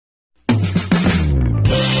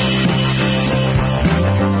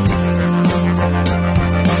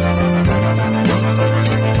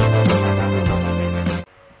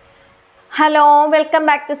Hello welcome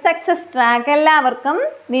back to success track. എല്ലാവർക്കും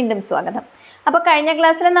വീണ്ടും സ്വാഗതം. അപ്പോൾ കഴിഞ്ഞ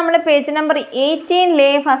ക്ലാസ്സിൽ നമ്മൾ പേജ് നമ്പർ 18-ലെ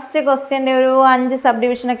ഫസ്റ്റ് ക്വസ്റ്റ്യൻ്റെ ഒരു 5 സബ്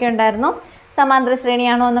ഡിവിഷനൊക്കെ ഉണ്ടായിരുന്നു. സമാന്തര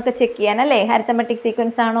ശ്രേണിയാണോ എന്നൊക്കെ ചെക്ക് ചെയ്യാൻ അല്ലേ, അരിത്തമെറ്റിക്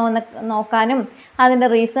സീക്വൻസ് ആണോ എന്ന് നോക്കാനും അതിൻ്റെ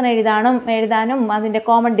റീസൺ എഴുതാനും അതിൻ്റെ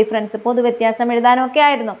കോമൺ ഡിഫറൻസ് പൊതുവ്യത്യാസം എഴുതാനും ഒക്കെ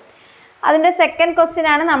ആയിരുന്നു. അതിൻ്റെ സെക്കൻഡ്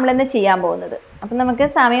ക്വസ്റ്റ്യനാണ് നമ്മളിന്ന് ചെയ്യാൻ പോകുന്നത്. അപ്പം നമുക്ക്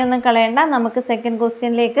സമയമൊന്നും കളയണ്ട, നമുക്ക് സെക്കൻഡ്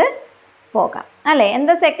ക്വസ്റ്റ്യനിലേക്ക് പോകാം അല്ലേ.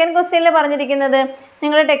 എന്താ സെക്കൻഡ് ക്വസ്റ്റ്യനിൽ പറഞ്ഞിരിക്കുന്നത്?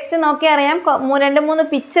 നിങ്ങൾ ടെക്സ്റ്റ് നോക്കി അറിയാം, 2-3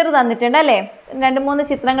 പിക്ചർ തന്നിട്ടുണ്ട് അല്ലേ, 2-3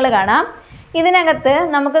 ചിത്രങ്ങൾ കാണാം. ഇതിനകത്ത്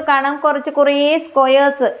നമുക്ക് കാണാം കുറേ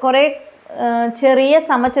സ്ക്വയേഴ്സ്, കുറേ ചെറിയ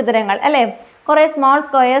സമചതുരങ്ങൾ അല്ലേ, കുറേ സ്മോൾ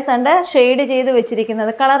സ്ക്വയേഴ്സ് ഉണ്ട് ഷെയ്ഡ് ചെയ്ത്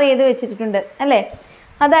വെച്ചിരിക്കുന്നത്, കളർ ചെയ്ത് വെച്ചിട്ടുണ്ട് അല്ലേ.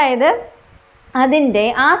 അതായത് അതിൻ്റെ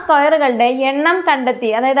ആ സ്ക്വയറുകളുടെ എണ്ണം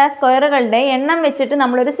കണ്ടെത്തി, അതായത് ആ സ്ക്വയറുകളുടെ എണ്ണം വെച്ചിട്ട്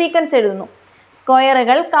നമ്മളൊരു സീക്വൻസ് എഴുതുന്നു.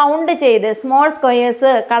 സ്ക്വയറുകൾ കൗണ്ട് ചെയ്ത്, സ്മോൾ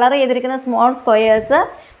സ്ക്വയേഴ്സ്, കളർ ചെയ്തിരിക്കുന്ന സ്മോൾ സ്ക്വയേഴ്സ്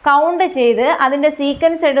കൗണ്ട് ചെയ്ത് അതിൻ്റെ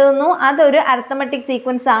സീക്വൻസ് എഴുതുന്നു. അതൊരു അരിത്തമെറ്റിക്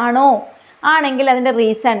സീക്വൻസ് ആണോ, ആണെങ്കിൽ അതിൻ്റെ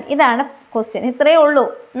റീസൺ. ഇതാണ് ക്വസ്റ്റ്യൻ, ഇത്രയേ ഉള്ളൂ.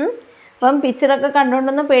 അപ്പം പിക്ചറൊക്കെ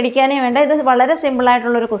കണ്ടുകൊണ്ടൊന്നും പേടിക്കാനേ വേണ്ട, ഇത് വളരെ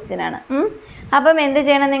സിമ്പിളായിട്ടുള്ളൊരു ക്വസ്റ്റ്യനാണ്. അപ്പം എന്ത്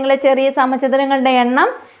ചെയ്യണം, നിങ്ങൾ ചെറിയ സമചതുരങ്ങളുടെ എണ്ണം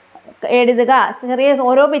എഴുതുക.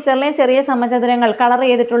 ഓരോ പിക്ചറിലെയും ചെറിയ സമചതുരങ്ങൾ, കളർ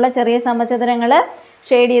ചെയ്തിട്ടുള്ള ചെറിയ സമചതുരങ്ങൾ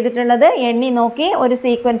ഷെയ്ഡ് ചെയ്തിട്ടുള്ളത് എണ്ണി നോക്കി ഒരു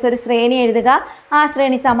സീക്വൻസ്, ഒരു ശ്രേണി എഴുതുക. ആ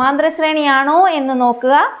ശ്രേണി സമാന്തര ശ്രേണിയാണോ എന്ന്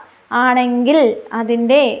നോക്കുക, ആണെങ്കിൽ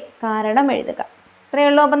അതിൻ്റെ കാരണം എഴുതുക. ഇത്രയേ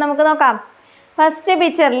ഉള്ളൂ. അപ്പം നമുക്ക് നോക്കാം. ഫസ്റ്റ്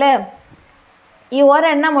പിക്ചറിൽ ഈ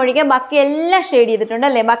ഒരെണ്ണം ഒഴികെ ബാക്കിയെല്ലാം ഷെയ്ഡ് ചെയ്തിട്ടുണ്ട്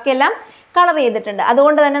അല്ലേ, ബാക്കിയെല്ലാം കളർ ചെയ്തിട്ടുണ്ട്.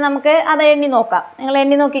 അതുകൊണ്ട് തന്നെ നമുക്ക് അത് എണ്ണി നോക്കാം. നിങ്ങൾ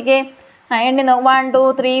എണ്ണി നോക്കിക്കേ, എണ്ണി 1 2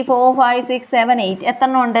 3 4 5 6 7 8 എത്ര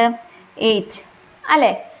എണ്ണം ഉണ്ട്? 8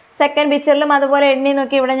 അല്ലേ. സെക്കൻഡ് പിക്ചറിലും അതുപോലെ എണ്ണി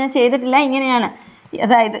നോക്കി. ഇവിടെ ഞാൻ ചെയ്തിട്ടില്ല, ഇങ്ങനെയാണ്.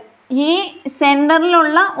 അതായത് ഈ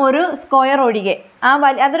സെൻറ്ററിലുള്ള ഒരു സ്ക്വയർ ഒഴികെ,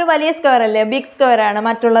 അതൊരു വലിയ സ്ക്വയർ അല്ലേ, ബിഗ് സ്ക്വയറാണ്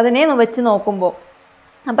മറ്റുള്ളതിനെ വെച്ച് നോക്കുമ്പോൾ.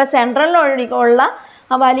 അപ്പോൾ സെൻട്രലിൽ ഉള്ള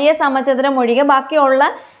ആ വലിയ സമചതുരം ഒഴികെ ബാക്കിയുള്ള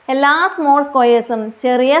എല്ലാ സ്മോൾ സ്ക്വയേഴ്സും,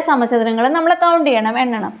 ചെറിയ സമചതുരങ്ങളും നമ്മൾ കൗണ്ട് ചെയ്യണം,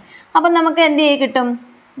 എണ്ണണം. അപ്പം നമുക്ക് എന്ത് കിട്ടും?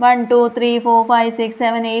 1 2 3 4 5 6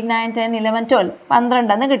 7 8 9 10 11 12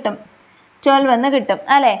 12 എന്ന് കിട്ടും, 12 എന്ന് കിട്ടും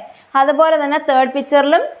അല്ലേ. അതുപോലെ തന്നെ തേർഡ്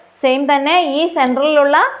പിക്ചറിലും സെയിം തന്നെ. ഈ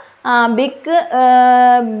സെൻട്രലിലുള്ള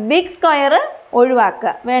ബിഗ് സ്ക്വയർ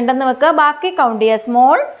ഒഴിവാക്കുക, വേണ്ടെന്ന് വെക്കുക, ബാക്കി കൗണ്ട് ചെയ്യുക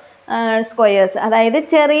സ്മോൾ സ്ക്വയേഴ്സ്, അതായത്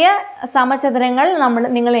ചെറിയ സമചതുരങ്ങൾ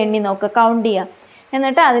നിങ്ങൾ എണ്ണി നോക്കുക, കൗണ്ട് ചെയ്യുക.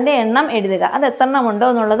 എന്നിട്ട് അതിൻ്റെ എണ്ണം എഴുതുക. അത് എത്ര എണ്ണം ഉണ്ടോ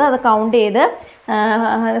എന്നുള്ളത് അത് കൗണ്ട് ചെയ്ത്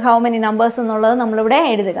ഹൗ മെനി നമ്പേഴ്സ് എന്നുള്ളത് നമ്മളിവിടെ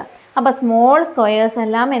എഴുതുക. അപ്പോൾ സ്മോൾ സ്ക്വയേഴ്സ്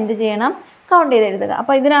എല്ലാം എന്ത് ചെയ്യണം? കൗണ്ട് ചെയ്ത് എഴുതുക.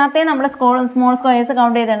 അപ്പോൾ ഇതിനകത്തേ നമ്മൾ സ്മോൾ സ്ക്വയേഴ്സ്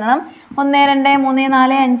കൗണ്ട് ചെയ്ത് എണ്ണണം. 1 2 3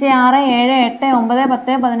 4 5 6 7 8 9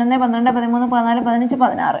 10 11 12 13 14 15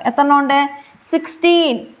 16 എത്ര എണ്ണം ഉണ്ട്?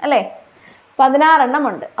 16 അല്ലേ, 16 എണ്ണം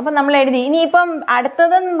ഉണ്ട്. അപ്പം നമ്മൾ എഴുതി. ഇനിയിപ്പം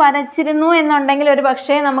അടുത്തതും വരച്ചിരുന്നു എന്നുണ്ടെങ്കിൽ ഒരു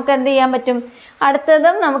പക്ഷേ നമുക്ക് എന്ത് ചെയ്യാൻ പറ്റും?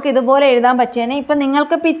 അടുത്തതും നമുക്ക് ഇതുപോലെ എഴുതാൻ പറ്റിയേനെ. ഇപ്പം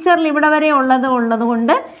നിങ്ങൾക്ക് പിക്ചറിൽ ഇവിടെ വരെ ഉള്ളത്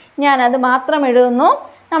കൊണ്ട് ഞാനത് മാത്രം എഴുതുന്നു.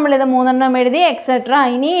 നമ്മളിത് 3 എണ്ണം എഴുതി എക്സെട്ര.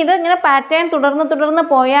 ഇനി ഇത് ഇങ്ങനെ പാറ്റേൺ തുടർന്ന്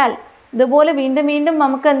പോയാൽ ഇതുപോലെ വീണ്ടും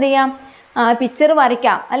നമുക്ക് എന്ത് ചെയ്യാം? പിക്ചർ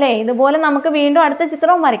വരയ്ക്കാം അല്ലേ. ഇതുപോലെ നമുക്ക് വീണ്ടും അടുത്ത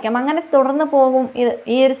ചിത്രവും വരയ്ക്കാം. അങ്ങനെ തുടർന്ന് പോകും.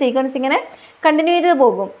 ഈ ഒരു സീക്വൻസ് ഇങ്ങനെ കണ്ടിന്യൂ ചെയ്ത്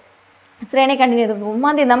പോകും, ശ്രേണി കണ്ടിന്യൂ ചെയ്ത് പോകും.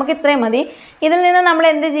 മതി, നമുക്ക് ഇത്രയും മതി. ഇതിൽ നിന്ന് നമ്മൾ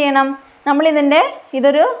എന്ത് ചെയ്യണം?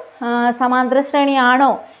 ഇതൊരു സമാന്തര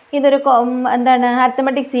ശ്രേണിയാണോ, ഇതൊരു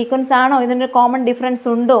അരിത്തമെറ്റിക് സീക്വൻസ് ആണോ, ഇതിൻ്റെ കോമൺ ഡിഫറൻസ്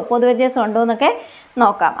ഉണ്ടോ, പൊതുവ്യത്യാസം ഉണ്ടോ എന്നൊക്കെ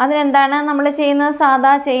നോക്കാം. അതിനെന്താണ് നമ്മൾ ചെയ്യുന്നത്?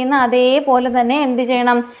 സാധാ ചെയ്യുന്ന അതേപോലെ തന്നെ എന്ത്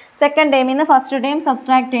ചെയ്യണം? സെക്കൻഡ് ടേമിൽ നിന്ന് ഫസ്റ്റ് ടേം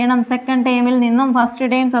സബ്സ്ട്രാക്ട് ചെയ്യണം. സെക്കൻഡ് ടേമിൽ നിന്നും ഫസ്റ്റ്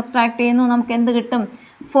ടേം സബ്സ്ട്രാക്ട് ചെയ്യുന്നു, നമുക്ക് എന്ത് കിട്ടും?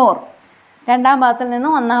 4. രണ്ടാം പദത്തിൽ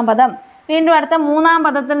നിന്നും ഒന്നാം പദം. വീണ്ടും അടുത്ത മൂന്നാം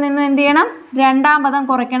പദത്തിൽ നിന്നും എന്ത് ചെയ്യണം? രണ്ടാം പദം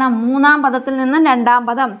കുറയ്ക്കണം. മൂന്നാം പദത്തിൽ നിന്നും രണ്ടാം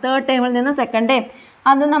പദം, തേർഡ് ടേമിൽ നിന്ന് സെക്കൻഡ് ടേം,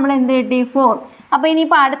 അത് നമ്മൾ എന്ത് കിട്ടി? 4. അപ്പോൾ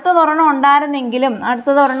ഇനിയിപ്പോൾ അടുത്തതൊരെണ്ണം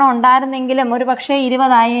ഉണ്ടായിരുന്നെങ്കിലും ഒരു പക്ഷേ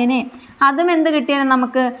 20 ആയേനെ. അതും എന്ത് കിട്ടിയേനെ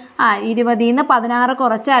നമുക്ക്? 20ൽ നിന്ന് 16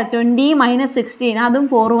 കുറച്ചാൽ 20 - 16, അതും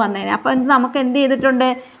 4 വന്നേനെ. അപ്പോൾ നമുക്ക് എന്ത് ചെയ്തിട്ടുണ്ട്?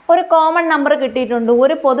 ഒരു കോമൺ നമ്പർ കിട്ടിയിട്ടുണ്ട്,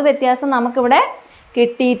 ഒരു പൊതുവ്യത്യാസം നമുക്കിവിടെ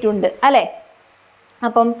കിട്ടിയിട്ടുണ്ട് അല്ലേ.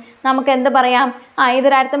 അപ്പം നമുക്ക് എന്ത് പറയാം?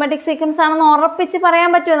 ഇതൊരു അരിത്തമെറ്റിക് സീക്വൻസ് ആണെന്ന് ഉറപ്പിച്ച് പറയാൻ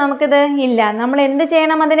പറ്റുമോ നമുക്കിത്? ഇല്ല. നമ്മൾ എന്ത്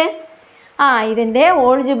ചെയ്യണം അതിന്? ഇതിൻ്റെ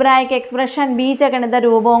ഓൾജിബ്രായിക് എക്സ്പ്രഷൻ, ബീജഗണിത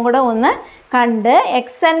രൂപവും കൂടെ ഒന്ന് കണ്ട്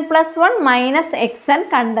xn+1 - xn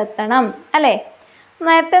കണ്ടെത്തണം അല്ലേ.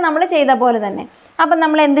 നേരത്തെ നമ്മൾ ചെയ്ത പോലെ തന്നെ. അപ്പം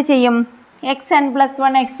നമ്മൾ എന്ത് ചെയ്യും?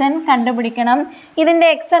 xn+1 xn കണ്ടുപിടിക്കണം. ഇതിൻ്റെ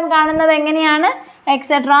xn കാണുന്നത് എങ്ങനെയാണ്?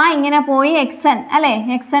 എക്സെട്ര ഇങ്ങനെ പോയി xn അല്ലേ,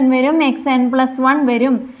 xn വരും, xn+1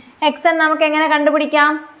 വരും. xn നമുക്ക് എങ്ങനെ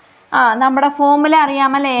കണ്ടുപിടിക്കാം? നമ്മുടെ ഫോർമുല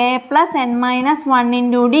അറിയാമല്ലേ, a+n - 1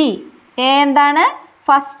 × d. a എന്താണ്?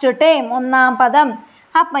 ഫസ്റ്റ് ടേം, ഒന്നാം പദം.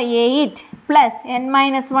 അപ്പോൾ 8 + n -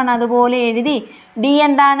 1 അതുപോലെ എഴുതി. d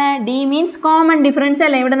എന്താണ്? d മീൻസ് കോമൺ ഡിഫറൻസ്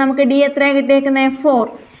അല്ലേ. ഇവിടെ നമുക്ക് d എത്രയാണ് കിട്ടിയേക്കുന്നത്? 4.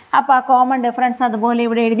 അപ്പോൾ ആ കോമൺ ഡിഫറൻസ് അതുപോലെ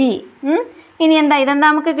ഇവിടെ എഴുതി. ഇനി എന്താ ഇതെന്താ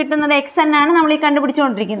നമുക്ക് കിട്ടുന്നത്? xn ആണ് നമ്മൾ ഈ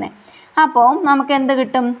കണ്ടുപിടിച്ചുകൊണ്ടിരിക്കുന്നത്. അപ്പോൾ നമുക്ക് എന്ത്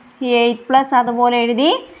കിട്ടും? 8 പ്ലസ് അതുപോലെ എഴുതി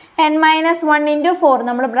n - 1 × 4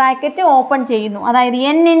 നമ്മൾ ബ്രാക്കറ്റ് ഓപ്പൺ ചെയ്യുന്നു. അതായത്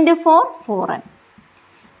n × 4 4n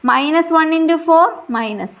 -1 × 4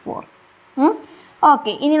 -4.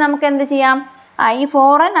 ഓക്കെ, ഇനി നമുക്ക് എന്ത് ചെയ്യാം? ഈ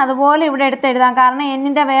 4n അതുപോലെ ഇവിടെ എടുത്തെഴുതാം. കാരണം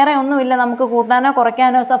എന്നിൻ്റെ വേറെ ഒന്നുമില്ല നമുക്ക് കൂട്ടാനോ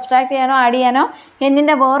കുറയ്ക്കാനോ സബ്സ്ട്രാക്ട് ചെയ്യാനോ ആഡ് ചെയ്യാനോ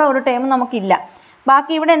എന്നിൻ്റെ വേറെ ഒരു ടേം നമുക്കില്ല.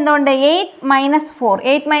 ബാക്കി ഇവിടെ എന്തുകൊണ്ട്? 8 - 4.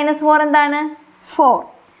 8 - 4 എന്താണ്? 4.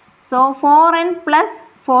 സോ 4n +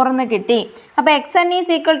 4 എന്ന് കിട്ടി. അപ്പോൾ xn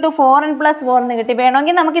 = 4n + 4 എന്ന് കിട്ടി.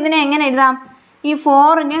 വേണമെങ്കിൽ നമുക്കിതിനെ എങ്ങനെ എഴുതാം? ഈ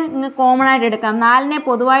 4ന് ഇങ്ങ് കോമൺ ആയിട്ട് എടുക്കാം. 4നെ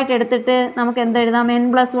പൊതുവായിട്ട് എടുത്തിട്ട് നമുക്ക് എന്തെഴുതാം? n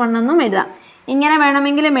 + 1 എന്നും എഴുതാം. ഇങ്ങനെ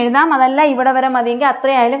വേണമെങ്കിലും എഴുതാം. അതല്ല ഇവിടെ വരെ മതിയെങ്കിൽ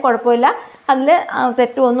അത്രയായാലും കുഴപ്പമില്ല, അതിൽ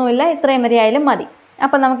തെറ്റൊന്നുമില്ല, ഇത്രയും വരെ ആയാലും മതി.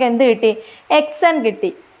 അപ്പം നമുക്ക് എന്ത് കിട്ടി? xn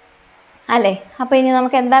കിട്ടി അല്ലേ? അപ്പോൾ ഇനി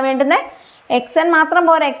നമുക്ക് എന്താ വേണ്ടുന്നത്? xn മാത്രം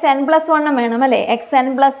പോരാ, xn + 1 വേണം അല്ലേ? xn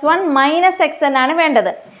 + 1 - xn ആണ്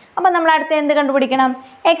വേണ്ടത്. അപ്പോൾ നമ്മൾ അടുത്ത് എന്ത് കണ്ടുപിടിക്കണം?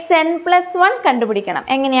 xn + 1 കണ്ടുപിടിക്കണം.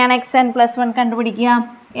 എങ്ങനെയാണ് xn + 1 കണ്ടുപിടിക്കുക?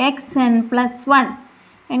 xn + 1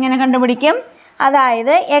 എങ്ങനെ കണ്ടുപിടിക്കും?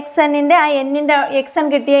 അതായത് xnൻ്റെ ആ എന്നിൻ്റെ xn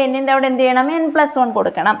കിട്ടിയ എന്നിൻ്റെ അവിടെ എന്ത് ചെയ്യണം? n + 1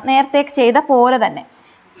 കൊടുക്കണം. നേരത്തെ ചെയ്ത പോലെ തന്നെ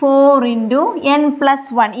 4 × n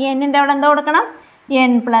 + 1. ഈ എന്നിൻ്റെ അവിടെ എന്താ കൊടുക്കണം?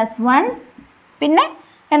 n + 1 പിന്നെ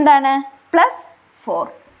എന്താണ്? +4.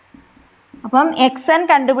 അപ്പം xn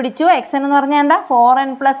കണ്ടുപിടിച്ചു. xn എന്ന് പറഞ്ഞാൽ എന്താ?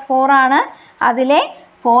 4n + 4 ആണ്. അതിലെ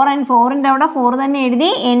 4ൻ്റെ അവിടെ 4 തന്നെ എഴുതി.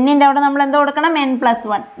 എന്നിൻ്റെ അവിടെ നമ്മൾ എന്താ കൊടുക്കണം? n +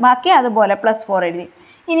 1. ബാക്കി അതുപോലെ +4 എഴുതി.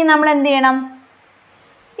 ഇനി നമ്മൾ എന്ത് ചെയ്യണം?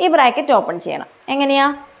 ഈ ബ്രാക്കറ്റ് ഓപ്പൺ ചെയ്യണം. എങ്ങനെയാ?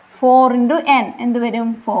 4 × n എന്ത് വരും?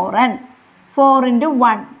 4n. 4 ×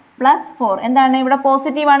 1 +4 എന്താണ്? ഇവിടെ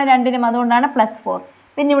പോസിറ്റീവാണ് രണ്ടിനും, അതുകൊണ്ടാണ് +4.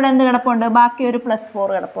 പിന്നെ ഇവിടെ എന്ത് കിടപ്പുണ്ട്? ബാക്കി ഒരു +4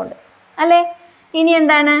 കിടപ്പുണ്ട് അല്ലേ? ഇനി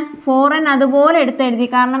എന്താണ്? 4n അതുപോലെ എടുത്തെഴുതി.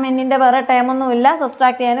 കാരണം എന്നിൻ്റെ വേറെ ടേമൊന്നുമില്ല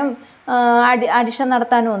സബ്സ്ട്രാക്ട് ചെയ്യാനും അഡിഷൻ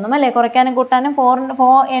നടത്താനും ഒന്നും അല്ലേ? കുറയ്ക്കാനും കൂട്ടാനും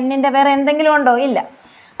എന്നിൻ്റെ വേറെ എന്തെങ്കിലും ഉണ്ടോ? ഇല്ല.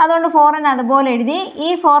 അതുകൊണ്ട് 4n അതുപോലെ എഴുതി. ഈ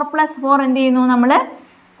 4 + 4 എന്ത് ചെയ്യുന്നു? നമ്മൾ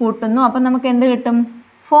കൂട്ടുന്നു. അപ്പം നമുക്ക് എന്ത് കിട്ടും?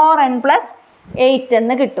 4n + 8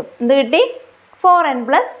 എന്ന് കിട്ടും. എന്ത് കിട്ടി? 4n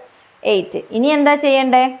 + 8. ഇനി എന്താ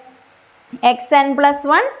ചെയ്യണ്ടേ? xn +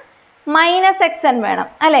 1 - xn വേണം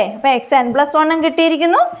അല്ലേ? അപ്പോൾ xn + 1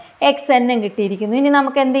 കിട്ടിയിരിക്കുന്നു, xn കിട്ടിയിരിക്കുന്നു. ഇനി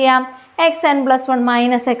നമുക്ക് എന്ത് ചെയ്യാം? xn +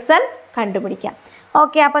 1 - xn കണ്ടുപിടിക്കാം.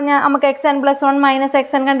 ഓക്കെ, അപ്പം നമുക്ക് xn + 1 -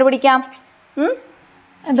 xn കണ്ടുപിടിക്കാം.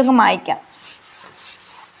 ഇതൊക്കെ മായ്ക്കാം.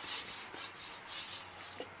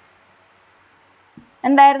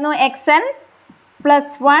 എന്തായിരുന്നു? xn +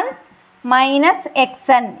 1 -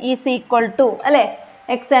 xn = അല്ലേ?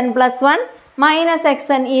 xn + 1 -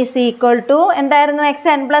 xn = എന്തായിരുന്നു?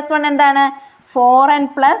 xn + 1 എന്താണ്? 4n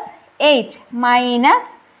 + 8 -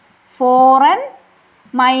 4n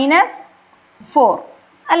 - 4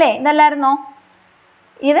 അല്ലേ? ഇതല്ലായിരുന്നോ?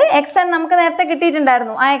 ഇത് xn നമുക്ക് നേരത്തെ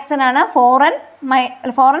കിട്ടിയിട്ടുണ്ടായിരുന്നു. ആ xn ആണ് 4n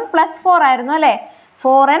 + 4 ആയിരുന്നു അല്ലേ?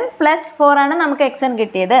 4n + 4 ആണ് നമുക്ക് xn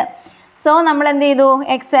കിട്ടിയത്. സോ നമ്മൾ എന്ത് ചെയ്തു?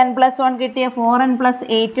 xn + 1 കിട്ടിയ 4n +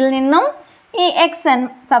 8ൽ നിന്നും ഈ xn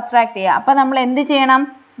സബ്സ്ട്രാക്ട് ചെയ്യുക. അപ്പോൾ നമ്മൾ എന്ത് ചെയ്യണം?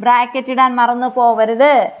 ബ്രാക്കറ്റ് ഇടാൻ മറന്നു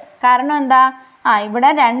പോവരുത്. കാരണം എന്താ? ഇവിടെ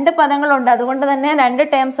 2 പദങ്ങളുണ്ട്, അതുകൊണ്ട് തന്നെ 2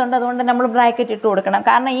 ടേംസ് ഉണ്ട്, അതുകൊണ്ട് നമ്മൾ ബ്രാക്കറ്റ് ഇട്ട് കൊടുക്കണം.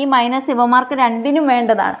 കാരണം ഈ മൈനസ് ഇവമാർക്ക് രണ്ടിനും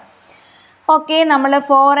വേണ്ടതാണ്. ഓക്കെ, നമ്മൾ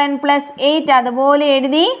 4n + 8 അതുപോലെ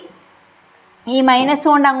എഴുതി. ഈ മൈനസ്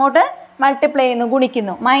കൊണ്ട് അങ്ങോട്ട് മൾട്ടിപ്ലൈ ചെയ്യുന്നു,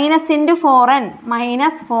 ഗുണിക്കുന്നു. -4n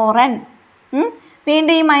 -4n.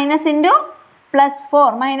 വീണ്ടും ഈ മൈനസ് ഇൻറ്റു +4.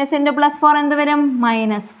 മൈനസ് ഇൻറ്റു +4 എന്ത് വരും?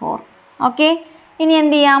 -4. ഓക്കെ, ഇനി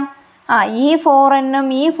എന്ത് ചെയ്യാം? ഈ 4n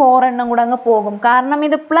ഈ 4n കൂടെ അങ്ങ് പോകും. കാരണം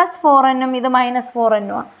ഇത് +4n ഇത് -4n.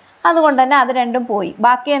 അതുകൊണ്ട് തന്നെ അത് രണ്ടും പോയി.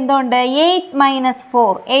 ബാക്കി എന്തുകൊണ്ട്? 8 -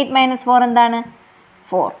 4. 8 - 4 എന്താണ്?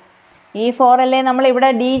 4. ഈ 4 അല്ലേ നമ്മൾ ഇവിടെ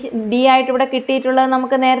ഡി ആയിട്ട് ഇവിടെ കിട്ടിയിട്ടുള്ളത്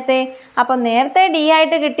നമുക്ക് നേരത്തെ. അപ്പം നേരത്തെ ഡി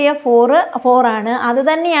ആയിട്ട് കിട്ടിയ 4 ആണ്. അത്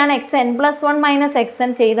തന്നെയാണ് xn + 1 -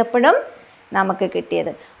 xn ചെയ്തപ്പോഴും നമുക്ക്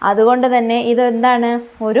കിട്ടിയത്. അതുകൊണ്ട് തന്നെ ഇത് എന്താണ്?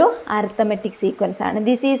 ഒരു അരിത്തമെറ്റിക് സീക്വൻസ് ആണ്.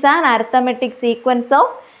 This is an arithmetic sequence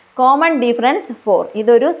of common difference 4.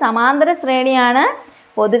 ഇതൊരു സമാന്തര ശ്രേണിയാണ്.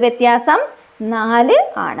 പൊതുവ്യത്യാസം 4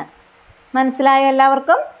 ആണ്. മനസ്സിലായോ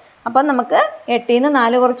എല്ലാവർക്കും? അപ്പം നമുക്ക് 8ൽ നിന്ന്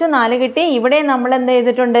 4 കുറച്ചു, 4 കിട്ടി. ഇവിടെ നമ്മൾ എന്ത്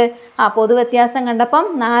ചെയ്തിട്ടുണ്ട്? പൊതുവ്യത്യാസം കണ്ടപ്പം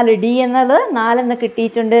 4d എന്നത് 4 എന്ന്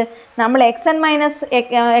കിട്ടിയിട്ടുണ്ട്. നമ്മൾ xn +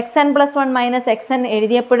 1 - xn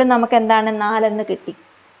എഴുതിയപ്പോഴും നമുക്ക് എന്താണ്? 4 എന്ന് കിട്ടി.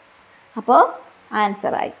 അപ്പോൾ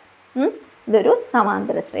ആൻസറായി. ഇതൊരു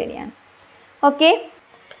സമാന്തര ശ്രേണിയാണ്. ഓക്കെ,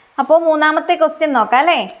 അപ്പോൾ മൂന്നാമത്തെ ക്വസ്റ്റ്യൻ നോക്കാം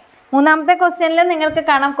അല്ലേ? മൂന്നാമത്തെ ക്വസ്റ്റ്യനിൽ നിങ്ങൾക്ക്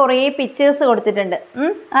കാണാം കുറേ പിക്ചേഴ്സ് കൊടുത്തിട്ടുണ്ട്.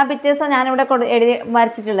 ആ പിക്ചേഴ്സ് ഞാനിവിടെ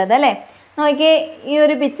വരച്ചിട്ടുള്ളത് അല്ലേ? നോക്കിയേ, ഈ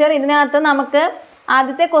ഒരു പിക്ചർ. ഇതിനകത്ത് നമുക്ക്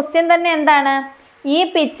ആദ്യത്തെ ക്വസ്റ്റ്യൻ തന്നെ എന്താണ്? ഈ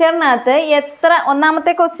പിക്ചറിനകത്ത്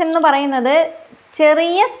ഒന്നാമത്തെ ക്വസ്റ്റ്യൻ എന്ന് പറയുന്നത്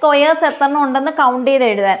ചെറിയ സ്ക്വയേഴ്സ് എത്രണ്ണം ഉണ്ടെന്ന് കൗണ്ട് ചെയ്ത്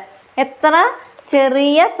എഴുതാൻ. എത്ര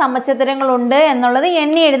ചെറിയ സമചതുരങ്ങളുണ്ട് എന്നുള്ളത്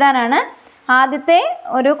എണ്ണി എഴുതാനാണ് ആദ്യത്തെ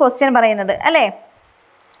ഒരു ക്വസ്റ്റ്യൻ പറയുന്നത് അല്ലേ.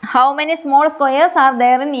 How many small squares are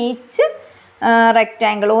there in each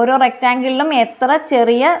rectangle. ഓരോ റെക്റ്റാങ്കിളിലും എത്ര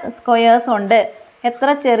ചെറിയ സ്ക്വയേഴ്സ് ഉണ്ട്, എത്ര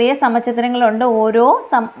ചെറിയ സമചതുരങ്ങളുണ്ട്,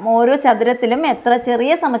 ഓരോ ചതുരത്തിലും എത്ര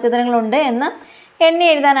ചെറിയ സമചതുരങ്ങളുണ്ട് എന്ന് എണ്ണി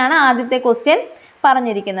എഴുതാനാണ് ആദ്യത്തെ ക്വസ്റ്റ്യൻ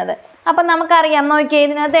പറഞ്ഞിരിക്കുന്നത്. അപ്പം നമുക്കറിയാം, നോക്കിയേ,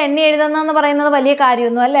 ഇതിനകത്ത് എണ്ണി എഴുതുന്നതെന്ന് പറയുന്നത് വലിയ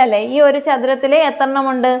കാര്യമൊന്നും അല്ലേ. ഈ ഒരു ചതുരത്തിൽ എത്ര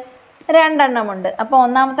എണ്ണമുണ്ട്? 2 എണ്ണമുണ്ട്. അപ്പോൾ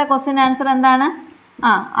ഒന്നാമത്തെ ക്വസ്റ്റ്യൻ ആൻസർ എന്താണ്?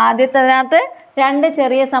 ആദ്യത്തേതിനകത്ത് 2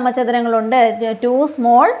 ചെറിയ സമചതുരങ്ങളുണ്ട്, 2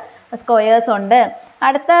 സ്മോൾ സ്ക്വയേഴ്സ് ഉണ്ട്.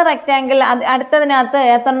 അടുത്ത റെക്റ്റാങ്കിൾ അടുത്തതിനകത്ത്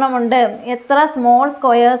എത്ര എണ്ണമുണ്ട്? എത്ര സ്മോൾ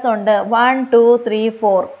സ്ക്വയേഴ്സ് ഉണ്ട്? 1 2 3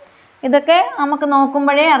 4. ഇതൊക്കെ നമുക്ക്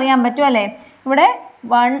നോക്കുമ്പോഴേ അറിയാൻ പറ്റും അല്ലേ. ഇവിടെ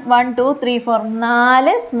 1 1 2 3 4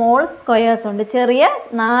 4 സ്മോൾ സ്ക്വയേഴ്സ് ഉണ്ട്, ചെറിയ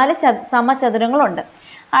 4 സമചതുരങ്ങളുണ്ട്.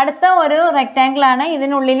 അടുത്ത ഒരു റെക്റ്റാങ്കിളാണ്,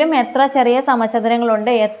 ഇതിനുള്ളിലും എത്ര ചെറിയ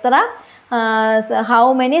സമചതുരങ്ങളുണ്ട്, എത്ര ഹൗ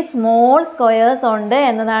മെനി സ്മോൾ സ്ക്വയേഴ്സ് ഉണ്ട്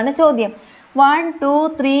എന്നതാണ് ചോദ്യം. 1 2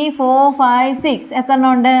 3 4 5 6 എത്ര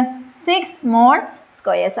എണ്ണം ഉണ്ട്? 6 സ്മോൾ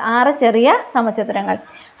സ്ക്വയേഴ്സ്, 6 ചെറിയ സമചതുരങ്ങൾ.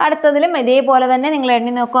 അടുത്തതിലും ഇതേപോലെ തന്നെ നിങ്ങൾ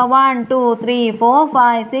എണ്ണി നോക്കുക. 1 2 3 4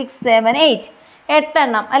 5 6 7 8 8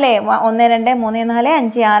 എണ്ണം അല്ലേ. 1 2 3 4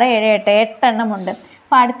 5 6 7 8 8 എണ്ണമുണ്ട്.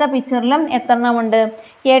 അപ്പോൾ അടുത്ത പിക്ചറിലും എത്ര എണ്ണമുണ്ട്?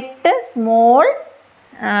 8 സ്മോൾ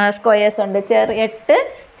സ്ക്വയേഴ്സ് ഉണ്ട്, 8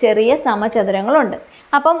 ചെറിയ സമചതുരങ്ങളുണ്ട്.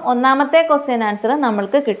 അപ്പം ഒന്നാമത്തെ ക്വസ്റ്റ്യൻ ആൻസർ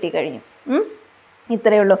നമ്മൾക്ക് കിട്ടിക്കഴിഞ്ഞു.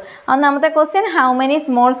 ഇത്രയേ ഉള്ളൂ. ഒന്നാമത്തെ question how many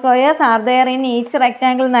small squares are there in each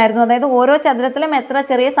rectangle എന്നായിരുന്നു. അതായത് ഓരോ ചതുരത്തിലും എത്ര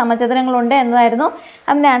ചെറിയ സമചതുരങ്ങളുണ്ട് എന്നതായിരുന്നു.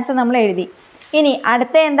 അതിൻ്റെ ആൻസർ നമ്മൾ എഴുതി. ഇനി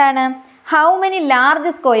അടുത്ത എന്താണ്? ഹൗ മെനി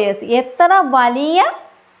ലാർജ് സ്ക്വയേഴ്സ്, എത്ര വലിയ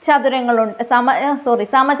ചതുരങ്ങളുണ്ട്,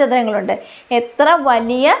 സമചതുരങ്ങളുണ്ട്, എത്ര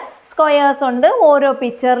വലിയ സ്ക്വയേഴ്സ് ഉണ്ട് ഓരോ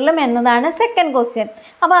പിക്ചറിലും എന്നതാണ് സെക്കൻഡ് ക്വസ്റ്റ്യൻ.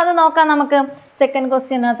 അപ്പോൾ അത് നോക്കാം നമുക്ക്. സെക്കൻഡ്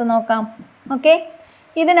ക്വസ്റ്റ്യനകത്ത് നോക്കാം. ഓക്കെ,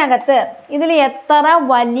 ഇതിൽ എത്ര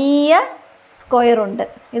വലിയ സ്ക്വയർ ഉണ്ട്,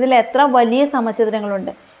 ഇതിൽ എത്ര വലിയ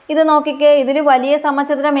സമചതുരങ്ങളുണ്ട്. ഇത് നോക്കിക്കേ, ഇതിൽ വലിയ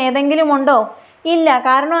സമചതുരം ഏതെങ്കിലും ഉണ്ടോ? ഇല്ല.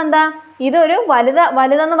 കാരണം എന്താ? ഇതൊരു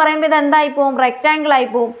വലുതെന്ന് പറയുമ്പോൾ ഇത് എന്തായി പോവും? റെക്റ്റാങ്കിൾ ആയി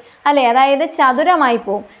പോവും അല്ലേ, അതായത് ചതുരമായി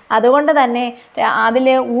പോവും. അതുകൊണ്ട് തന്നെ അതിൽ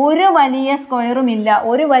ഒരു വലിയ സ്ക്വയറും ഇല്ല,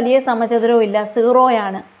 ഒരു വലിയ സമചതുരവും ഇല്ല,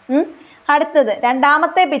 0 അടുത്തത്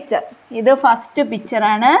രണ്ടാമത്തെ പിക്ചർ. ഇത് ഫസ്റ്റ്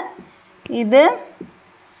പിക്ചറാണ്, ഇത്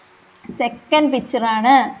സെക്കൻഡ്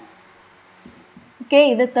പിക്ചറാണ്. ഓക്കെ,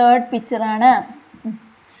 ഇത് തേർഡ് പിക്ചറാണ്,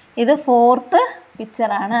 ഇത് ഫോർത്ത്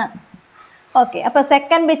പിക്ചറാണ്. ഓക്കെ, അപ്പോൾ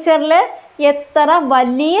സെക്കൻഡ് പിക്ചറിൽ എത്ര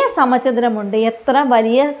വലിയ സമചതുരമുണ്ട്, എത്ര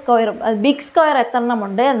വലിയ സ്ക്വയർ, ബിഗ് സ്ക്വയർ എത്ര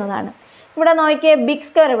എണ്ണമുണ്ട് എന്നതാണ്. ഇവിടെ നോക്കിയേ, ബിഗ്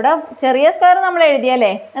സ്ക്വയർ, ഇവിടെ ചെറിയ സ്ക്വയർ നമ്മൾ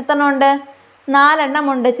എഴുതിയല്ലേ, എത്ര എണ്ണമുണ്ട്? 4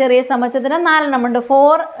 എണ്ണമുണ്ട്. ചെറിയ സമചതുരം 4 എണ്ണമുണ്ട്.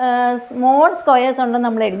 4 സ്മോൾ സ്ക്വയേഴ്സ് ഉണ്ടെന്ന്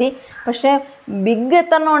നമ്മൾ എഴുതി. പക്ഷേ ബിഗ്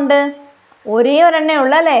എത്ര എണ്ണമുണ്ട്? ഒരേ ഒരെണ്ണേ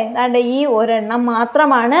ഉള്ളൂ അല്ലേ. അതാണ്ട് ഈ ഒരെണ്ണം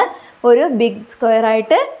മാത്രമാണ് ഒരു ബിഗ് സ്ക്വയർ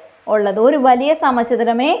ആയിട്ട് ഉള്ളത്. ഒരു വലിയ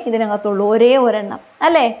സമചതുരമേ ഇതിനകത്തുള്ളൂ, ഒരേ ഒരെണ്ണം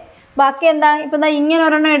അല്ലേ. ബാക്കി എന്താ? ഇപ്പം ഇങ്ങനെ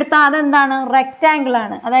ഒരെണ്ണം എടുത്താൽ അതെന്താണ്?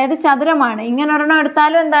 റെക്റ്റാങ്കിളാണ്, അതായത് ചതുരമാണ്. ഇങ്ങനെ ഒരെണ്ണം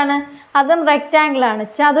എടുത്താലും എന്താണ്? അതും റെക്റ്റാങ്കിളാണ്,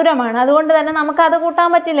 ചതുരമാണ്. അതുകൊണ്ട് തന്നെ നമുക്ക് അത് കൂട്ടാൻ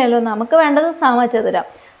പറ്റില്ലല്ലോ. നമുക്ക് വേണ്ടത് സമചതുരം,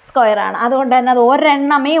 സ്ക്വയറാണ്. അതുകൊണ്ട് തന്നെ അത്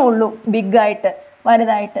ഒരെണ്ണമേ ഉള്ളൂ ബിഗായിട്ട്,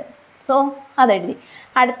 വലുതായിട്ട്. സോ അതെഴുതി.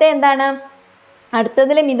 അടുത്ത എന്താണ്?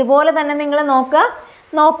 അടുത്തതിലും ഇതുപോലെ തന്നെ നിങ്ങൾ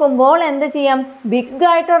നോക്കുമ്പോൾ എന്ത് ചെയ്യാം?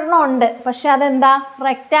 ബിഗായിട്ട് ഒരെണ്ണം ഉണ്ട്, പക്ഷെ അതെന്താ?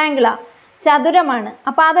 റെക്റ്റാങ്കിളാ, ചതുരമാണ്.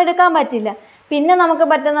 അപ്പോൾ അതെടുക്കാൻ പറ്റില്ല. പിന്നെ നമുക്ക്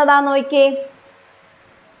പറ്റുന്നതാ, നോക്കിയേ,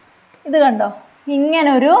 ഇത് കണ്ടോ,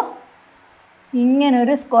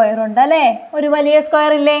 ഇങ്ങനൊരു സ്ക്വയർ ഉണ്ട് അല്ലേ, ഒരു വലിയ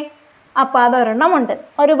സ്ക്വയർ ഇല്ലേ. അപ്പോൾ അതൊരെണ്ണം ഉണ്ട്,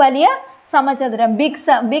 ഒരു വലിയ സമചതുരം,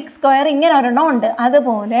 ബിഗ് സ്ക്വയർ ഇങ്ങനെ ഒരെണ്ണം ഉണ്ട്.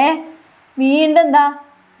 അതുപോലെ വീണ്ടും എന്താ,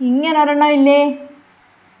 ഇങ്ങനെ ഒരെണ്ണം ഇല്ലേ,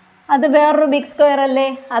 അത് വേറൊരു ബിഗ് സ്ക്വയർ അല്ലേ.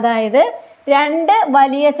 അതായത് 2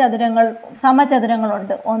 വലിയ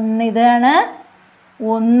സമചതുരങ്ങളുണ്ട്. ഒന്ന് ഇതാണ്,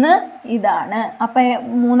 ഒന്ന് ഇതാണ്. അപ്പം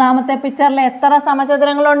മൂന്നാമത്തെ പിക്ചറിൽ എത്ര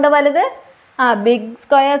സമചതുരങ്ങളുണ്ട് വലുത്? ബിഗ്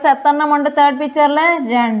സ്ക്വയേഴ്സ് എത്ര എണ്ണമുണ്ട് തേർഡ് പിക്ചറിൽ?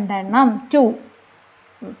 2 എണ്ണം, 2.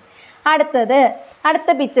 അടുത്ത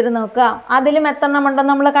പിക്ചർ നോക്കുക. അതിലും എത്ര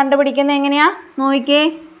എണ്ണമുണ്ടെന്ന് നമ്മൾ കണ്ടുപിടിക്കുന്നത് എങ്ങനെയാ? നോക്കിയേ,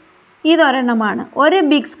 ഇതൊരെണ്ണമാണ്. ഒരു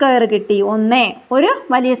ബിഗ് സ്ക്വയർ കിട്ടി, 1. ഒരു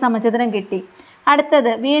വലിയ സമചതുരം കിട്ടി.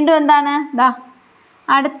 അടുത്തത് വീണ്ടും എന്താണ്?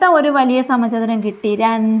 അടുത്ത ഒരു വലിയ സമചതുരം കിട്ടി,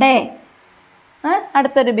 2.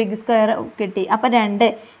 അടുത്തൊരു ബിഗ് സ്ക്വയർ കിട്ടി, അപ്പം 2.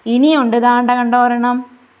 ഇനിയുണ്ട്, കണ്ടോ ഒരെണ്ണം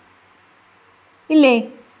ഇല്ലേ.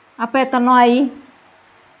 അപ്പോൾ എത്ര എണ്ണമായി?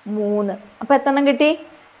 3. അപ്പോൾ എത്ര എണ്ണം കിട്ടി?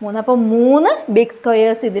 3. അപ്പോൾ 3 ബിഗ്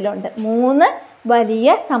സ്ക്വയേഴ്സ് ഇതിലുണ്ട്, 3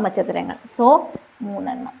 വലിയ സമചതുരങ്ങൾ. സോ 3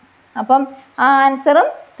 എണ്ണം. അപ്പം ആ ആൻസറും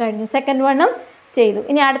കഴിഞ്ഞു, സെക്കൻഡ് വണ്ണും ചെയ്തു.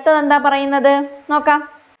 ഇനി അടുത്തത് എന്താ പറയുന്നത് നോക്കാം.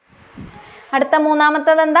 അടുത്ത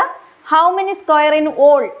മൂന്നാമത്തത് എന്താ? How many square in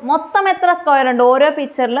all, മൊത്തം എത്ര സ്ക്വയർ ഉണ്ട് ഓരോ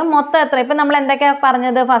പിക്ചറിലും, മൊത്തം എത്ര. ഇപ്പം നമ്മൾ എന്തൊക്കെയാണ്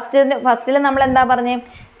പറഞ്ഞത്, ഫസ്റ്റിൽ നമ്മൾ എന്താ പറഞ്ഞത്,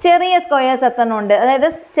 ചെറിയ സ്ക്വയേഴ്സ് എത്രണ്ണം ഉണ്ട്, അതായത്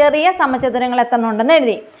ചെറിയ സമചതുരങ്ങൾ എത്രണ്ണം ഉണ്ടെന്ന്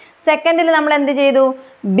എഴുതി. സെക്കൻഡിൽ നമ്മൾ എന്ത് ചെയ്തു,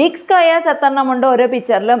 ബിഗ് സ്ക്വയേഴ്സ് എത്രണ്ണം ഉണ്ട് ഓരോ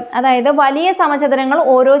പിക്ചറിലും, അതായത് വലിയ സമചതുരങ്ങൾ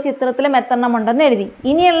ഓരോ ചിത്രത്തിലും എത്രണ്ണം ഉണ്ടെന്ന് എഴുതി.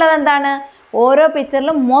 ഇനിയുള്ളത് എന്താണ്, ഓരോ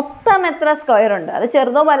പിക്ചറിലും മൊത്തം എത്ര സ്ക്വയർ ഉണ്ട്, അത്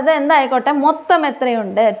ചെറുതോ വലുതോ എന്തായിക്കോട്ടെ, മൊത്തം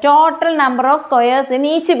എത്രയുണ്ട്, total number of squares in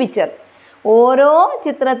each picture, ഓരോ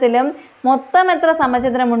ചിത്രത്തിലും മൊത്തം എത്ര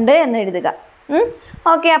സമചതുരമുണ്ട് എന്ന് എഴുതുക.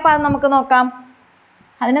 ഓക്കെ, അപ്പോൾ അത് നമുക്ക് നോക്കാം.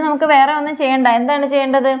 അതിന് നമുക്ക് വേറെ ഒന്നും ചെയ്യണ്ട. എന്താണ്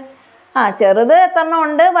ചെയ്യേണ്ടത്, ചെറുത് എത്രണ്ണം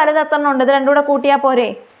ഉണ്ട്, വലുത് എത്രണ്ണം ഉണ്ട്, ഇത് രണ്ടും കൂടെ കൂട്ടിയാൽ പോരെ.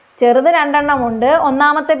 ചെറുത് 2 എണ്ണം ഉണ്ട്,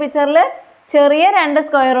 ഒന്നാമത്തെ പിക്ചറിൽ ചെറിയ 2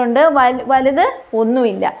 സ്ക്വയർ ഉണ്ട്, വലുത്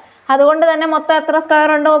ഒന്നുമില്ല. അതുകൊണ്ട് തന്നെ മൊത്തം എത്ര സ്ക്വയർ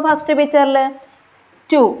ഉണ്ടോ ഫസ്റ്റ് പിക്ചറിൽ,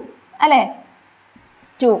 2 അല്ലേ,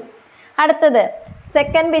 2. അടുത്തത്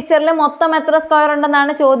സെക്കൻഡ് പിക്ചറിൽ മൊത്തം എത്ര സ്ക്വയർ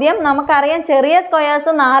ഉണ്ടെന്നാണ് ചോദ്യം. നമുക്കറിയാം ചെറിയ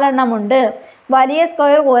സ്ക്വയേഴ്സ് 4 എണ്ണം ഉണ്ട്, വലിയ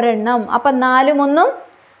സ്ക്വയർ 1 എണ്ണം. അപ്പം 4 ഉം 1 ഉം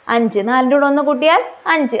 5, 4ൻ്റെ കൂടെ 1 കൂട്ടിയാൽ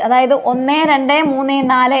 5, അതായത് 1 2 3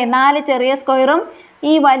 4, 4 ചെറിയ സ്ക്വയറും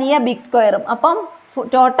ഈ വലിയ ബിഗ് സ്ക്വയറും. അപ്പം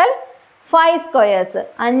ടോട്ടൽ 5 സ്ക്വയേഴ്സ്,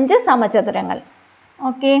 5 സമചതുരങ്ങൾ.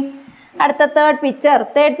 ഓക്കെ, അടുത്ത തേർഡ്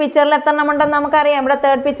പിക്ചറിൽ എത്ര എണ്ണം ഉണ്ടെന്ന് നമുക്കറിയാം. ഇവിടെ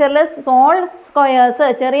തേർഡ് പിക്ചറിൽ സ്മോൾ സ്ക്വയേഴ്സ്,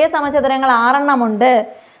 ചെറിയ സമചതുരങ്ങൾ 6 എണ്ണം ഉണ്ട്,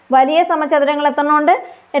 വലിയ സമചതുരങ്ങൾ എത്ര എണ്ണം ഉണ്ട്,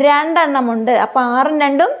 2 എണ്ണം ഉണ്ട്. അപ്പം 6 ഉം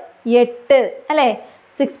 2 ഉം 8 അല്ലേ,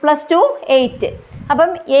 6 + 2 8. അപ്പം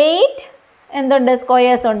 8 എന്തുണ്ട്,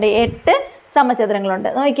 സ്ക്വയേഴ്സ് ഉണ്ട്, 8 സമചതുരങ്ങളുണ്ട്.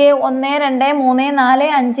 നോക്കിയേ, 1 2 3 4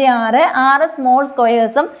 5 6, 6 സ്മോൾ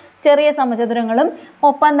സ്ക്വയേഴ്സും ചെറിയ സമചതുരങ്ങളും,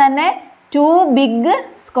 ഒപ്പം തന്നെ 2 ബിഗ്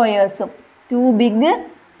സ്ക്വയേഴ്സും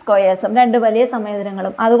 2 വലിയ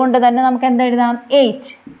സമചതുരങ്ങളും. അതുകൊണ്ട് തന്നെ നമുക്ക് എന്തെഴുതാം,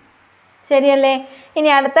 8. ശരിയല്ലേ. ഇനി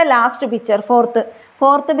അടുത്ത ലാസ്റ്റ് പിക്ചർ,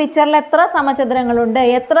 ഫോർത്ത് പിക്ചറിൽ എത്ര സമചതുരങ്ങളുണ്ട്,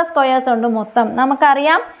 എത്ര സ്ക്വയേഴ്സ് ഉണ്ട് മൊത്തം,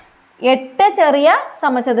 നമുക്കറിയാം 8 ചെറിയ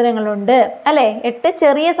സമചതുരങ്ങളുണ്ട് അല്ലേ, 8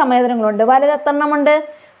 ചെറിയ സമചതുരങ്ങളുണ്ട്. വലുത് എത്ര എണ്ണമുണ്ട്,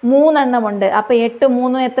 3 എണ്ണമുണ്ട്. അപ്പോൾ 8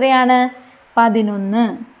 3 എത്രയാണ്, 11.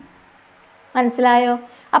 മനസ്സിലായോ.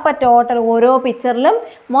 അപ്പോൾ ടോട്ടൽ ഓരോ പിക്ചറിലും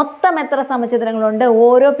മൊത്തം എത്ര സമചതുരങ്ങളുണ്ട്,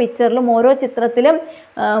 ഓരോ പിക്ചറിലും ഓരോ ചിത്രത്തിലും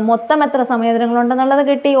മൊത്തം എത്ര സമചതുരങ്ങളുണ്ടെന്നുള്ളത്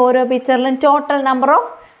കിട്ടി. ഓരോ പിക്ചറിലും ടോട്ടൽ നമ്പർ ഓഫ്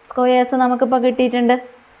സ്ക്വയേഴ്സ് നമുക്കിപ്പോൾ കിട്ടിയിട്ടുണ്ട്.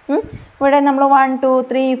 ഇവിടെ നമ്മൾ 1 2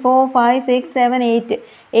 3 4 5 6 7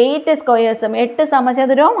 8 സ്ക്വയേഴ്സും 8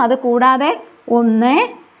 സമചതുരവും, അത് കൂടാതെ 1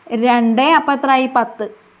 2, അപ്പോൾ എത്രയായി, 10.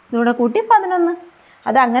 ഇതുകൂടെ കൂട്ടി 11.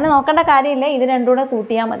 അത് അങ്ങനെ നോക്കേണ്ട കാര്യമില്ല, ഇത് രണ്ടും കൂടെ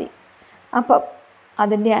കൂട്ടിയാൽ മതി. അപ്പം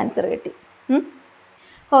അതിൻ്റെ ആൻസർ കിട്ടി.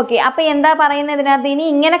 ഓക്കെ, അപ്പോൾ എന്താ പറയുന്നത് ഇതിനകത്ത്, ഇനി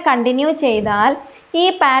ഇങ്ങനെ കണ്ടിന്യൂ ചെയ്താൽ ഈ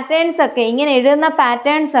പാറ്റേൺസൊക്കെ, ഇങ്ങനെ എഴുതുന്ന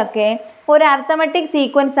പാറ്റേൺസൊക്കെ ഒരു അരിത്തമെറ്റിക്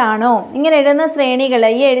സീക്വൻസ് ആണോ, ഇങ്ങനെ എഴുതുന്ന ശ്രേണികൾ,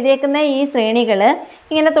 ഈ എഴുതിയേക്കുന്ന ഈ ശ്രേണികൾ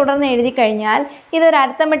ഇങ്ങനെ തുടർന്ന് എഴുതി കഴിഞ്ഞാൽ ഇതൊരു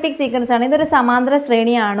അരിത്തമെറ്റിക് സീക്വൻസ് ആണ്, ഇതൊരു സമാന്തര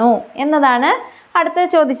ശ്രേണിയാണോ എന്നതാണ് അടുത്ത്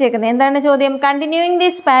ചോദിച്ചേക്കുന്നത്. എന്താണ് ചോദ്യം, continuing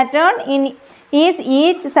this pattern in is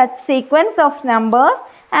each such sequence of numbers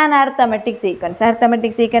and arithmetic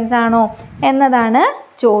sequence ആണോ എന്നതാണ്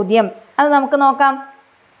ചോദ്യം. അത് നമുക്ക് നോക്കാം.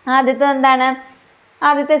 ആദ്യത്തെ എന്താണ്,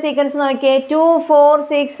 ആദ്യത്തെ സീക്വൻസ് നോക്കിയേ, 2 4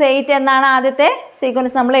 6 8 എന്നാണ് ആദ്യത്തെ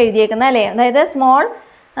സീക്വൻസ് നമ്മൾ എഴുതിയേക്കുന്നത് അല്ലേ, അതായത് സ്മോൾ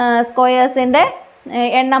സ്ക്വയേഴ്സിൻ്റെ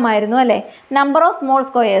എണ്ണമായിരുന്നു അല്ലേ, നമ്പർ ഓഫ് സ്മോൾ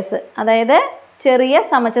സ്ക്വയേഴ്സ്, അതായത് ചെറിയ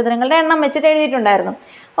സമചതുരങ്ങളുടെ എണ്ണം വെച്ചിട്ട് എഴുതിയിട്ടുണ്ടായിരുന്നു.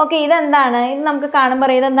 ഓക്കെ, ഇതെന്താണ്, ഇത് നമുക്ക്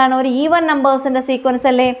കാണുമ്പോൾ ഇതെന്താണ്, ഒരു ഈവൻ നമ്പേഴ്സിൻ്റെ സീക്വൻസ്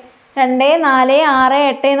അല്ലേ. 2 4 6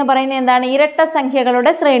 8 എന്ന് പറയുന്നത് എന്താണ്, ഇരട്ട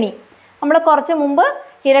സംഖ്യകളുടെ ശ്രേണി. നമ്മൾ കുറച്ച് മുമ്പ്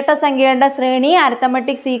ഇരട്ട സംഖ്യകളുടെ ശ്രേണി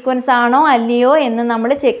അരിത്തമെറ്റിക് സീക്വൻസ് ആണോ അല്ലയോ എന്ന് നമ്മൾ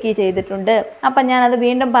ചെക്ക് ചെയ്തിട്ടുണ്ട്. അപ്പം ഞാനത്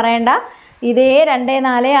വീണ്ടും പറയണ്ട. ഇതേ 2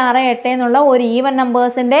 4 6 8 എന്നുള്ള ഒരു ഈവൻ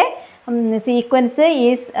നമ്പേഴ്സിൻ്റെ സീക്വൻസ്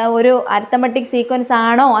ഈസ് ഒരു അരിത്തമെറ്റിക് സീക്വൻസ്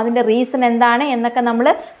ആണോ, അതിൻ്റെ റീസൺ എന്താണ് എന്നൊക്കെ നമ്മൾ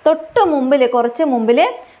കുറച്ച് മുമ്പിൽ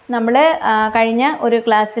നമ്മൾ കഴിഞ്ഞ ഒരു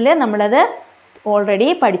ക്ലാസ്സിൽ നമ്മളത് ഓൾറെഡി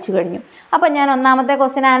പഠിച്ചു കഴിഞ്ഞു. അപ്പം ഞാൻ ഒന്നാമത്തെ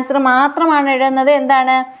ക്വസ്റ്റ്യൻ ആൻസർ മാത്രമാണ് എഴുതുന്നത്.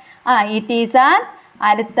 എന്താണ്, it is an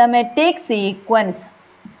arithmetic sequence.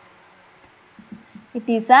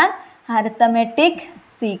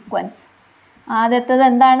 ആദ്യത്തേത്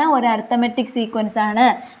എന്താണ്, ഒരു അരിത്തമെറ്റിക് സീക്വൻസ് ആണ്.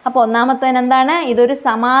 അപ്പോൾ ഒന്നാമത്തേത് എന്താണ്, ഇതൊരു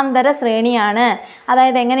സമാന്തര ശ്രേണിയാണ്.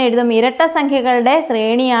 അതായത് എങ്ങനെ എഴുതും, ഇരട്ട സംഖ്യകളുടെ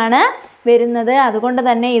ശ്രേണിയാണ് വരുന്നത്, അതുകൊണ്ട്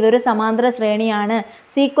തന്നെ ഇതൊരു സമാന്തര ശ്രേണിയാണ്.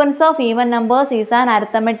 Sequence of even numbers is an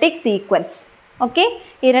arithmetic sequence. Okay,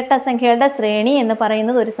 ഇരട്ട സംഖ്യകളുടെ ശ്രേണി എന്ന്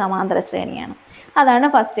പറയുന്നത് ഒരു സമാന്തര ശ്രേണിയാണ്. അതാണ്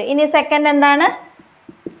ഫസ്റ്റ്. ഇനി സെക്കൻഡ് എന്താണ്,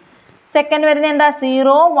 സെക്കൻഡ് വരുന്നത് എന്താ,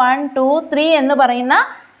 0 1 2 3 എന്ന് പറയുന്ന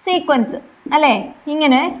സീക്വൻസ് അല്ലേ,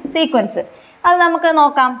 ഇങ്ങനെ സീക്വൻസ്. അത് നമുക്ക്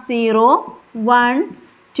നോക്കാം. 0 1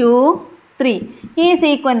 2 3 ഈ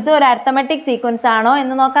സീക്വൻസ് ഒരു അരിത്തമെറ്റിക് സീക്വൻസ് ആണോ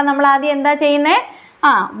എന്ന് നോക്കാം. നമ്മൾ ആദ്യം എന്താ ചെയ്യുന്നത്,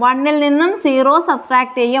 1ൽ നിന്നും 0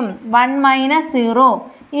 സബ്സ്ട്രാക്ട് ചെയ്യും. 1 - 0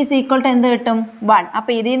 ഈസ് ഈക്വൽ ടു എന്ത് കിട്ടും 1.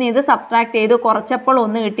 അപ്പോൾ ഇതിൽ നിന്ന് ഇത് സബ്സ്ട്രാക്ട് ചെയ്തു, കുറച്ചപ്പോൾ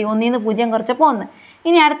 1 കിട്ടി, 1ൽ നിന്ന് 0 കുറച്ചപ്പോൾ 1.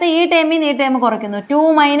 ഇനി അടുത്ത ഈ ടേമിൽ നിന്ന് ഈ ടേം കുറയ്ക്കുന്നു, 2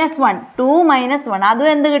 - 1, 2 - 1, അതും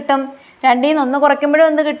എന്ത് കിട്ടും? 2ൽ നിന്ന് 1 കുറയ്ക്കുമ്പോഴും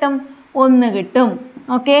എന്ത് കിട്ടും? 1 കിട്ടും.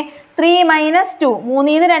 ഓക്കെ, 3 - 2, 3ൽ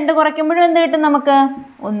നിന്ന് 2 കുറയ്ക്കുമ്പോഴും എന്ത് കിട്ടും? നമുക്ക്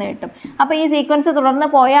 1 കിട്ടും. അപ്പോൾ ഈ സീക്വൻസ് തുടർന്ന്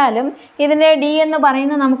പോയാലും ഇതിൻ്റെ ഡി എന്ന്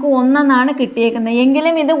പറയുന്നത് നമുക്ക് 1 എന്നാണ് കിട്ടിയേക്കുന്നത്.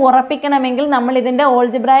 എങ്കിലും ഇത് ഉറപ്പിക്കണമെങ്കിൽ നമ്മൾ ഇതിൻ്റെ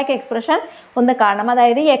ഓൾജിബ്രായിക് എക്സ്പ്രഷൻ ഒന്ന് കാണണം.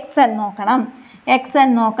 അതായത് xn നോക്കണം, xn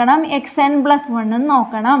നോക്കണം, xn + 1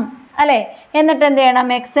 നോക്കണം അല്ലേ? എന്നിട്ട് എന്ത് ചെയ്യണം?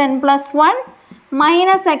 xn + 1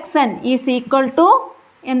 - xn is equal to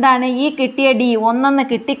എന്താണ്? ഈ കിട്ടിയ ഡി 1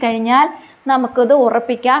 കിട്ടിക്കഴിഞ്ഞാൽ നമുക്കിത്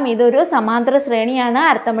ഉറപ്പിക്കാം, ഇതൊരു സമാന്തര ശ്രേണിയാണ്,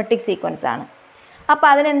 അരിത്തമെറ്റിക് സീക്വൻസ് ആണ്. അപ്പോൾ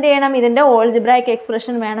അതിനെന്ത് ചെയ്യണം? ഇതിൻ്റെ ഓൾജിബ്രായിക്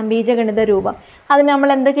എക്സ്പ്രഷൻ വേണം, ബീജഗണിത രൂപം. അതിന് നമ്മൾ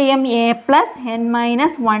എന്ത് ചെയ്യും? a + n -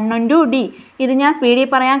 1 × d. ഇത് ഞാൻ സ്പീഡിൽ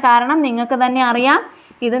പറയാൻ കാരണം നിങ്ങൾക്ക് തന്നെ അറിയാം,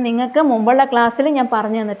 ഇത് നിങ്ങൾക്ക് മുമ്പുള്ള ക്ലാസ്സിൽ ഞാൻ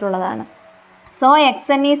പറഞ്ഞു തന്നിട്ടുള്ളതാണ്. So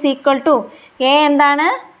xn is equal to a എന്താണ്?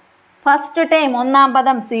 ഫസ്റ്റ് ടൈം ഒന്നാം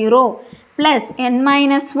പദം 0 + n -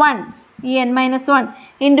 1, ഈ n - 1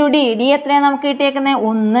 × d. d എത്രയാണ് നമുക്ക് കിട്ടിയേക്കുന്നത്?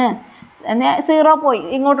 1. 0 പോയി,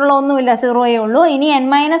 ഇങ്ങോട്ടുള്ള ഒന്നുമില്ല, 0യേ ഉള്ളൂ. ഇനി n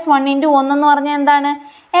 - 1 × 1 എന്ന് പറഞ്ഞാൽ എന്താണ്?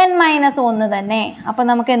 n - 1 തന്നെ. അപ്പോൾ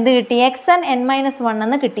നമുക്ക് എന്ത് കിട്ടി? xn n - 1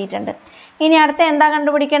 എന്ന് കിട്ടിയിട്ടുണ്ട്. ഇനി അടുത്ത എന്താ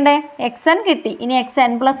കണ്ടുപിടിക്കണ്ടേ? xn കിട്ടി. ഇനി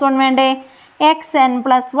xn + 1 വേണ്ടേ? xn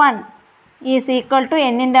 + 1 ഈസ് ഈക്വൽ ടു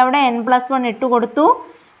എന്നിൻ്റെ അവിടെ n + 1 ഇട്ട് കൊടുത്തു,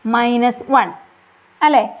 -1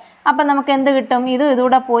 അല്ലേ? അപ്പം നമുക്ക് എന്ത് കിട്ടും?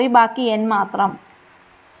 ഇതൂടെ പോയി ബാക്കി n മാത്രം.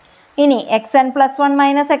 ഇനി xn +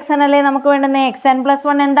 1 - xn അല്ലേ നമുക്ക് വേണ്ടുന്നത്? xn +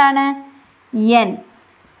 1 എന്താണ്? n.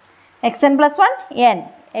 xn + 1 n.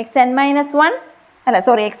 xn - 1 അല്ല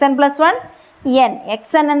സോറി, xn + 1 n.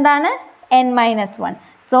 xn എന്താണ്? n - 1.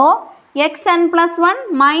 So xn + 1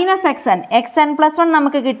 - xn. xn + 1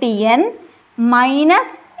 നമുക്ക് കിട്ടി n -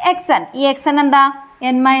 xn. ഈ xn എന്താ?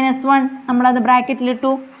 n - 1. നമ്മളത്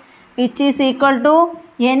ബ്രാക്കറ്റിലിട്ടു, which is equal to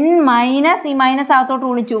n minus, ഈ മൈനസ് അകത്തോട്ട്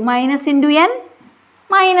വിളിച്ചു, -n - n,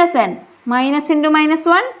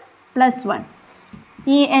 -1 + 1.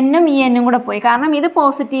 ഈ എന്നും ഈ എന്നും കൂടെ പോയി, കാരണം ഇത്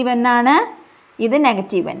പോസിറ്റീവ് n ആണ്, ഇത്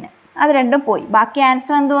നെഗറ്റീവ് n. അത് രണ്ടും പോയി, ബാക്കി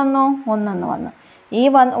ആൻസർ എന്ത് വന്നു? 1 വന്നു.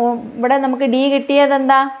 ഇവിടെ നമുക്ക് ഡി കിട്ടിയത്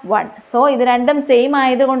എന്താ? 1. സോ ഇത് രണ്ടും സെയിം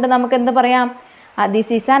ആയതുകൊണ്ട് നമുക്ക് എന്ത് പറയാം?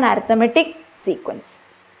 This is an arithmetic sequence.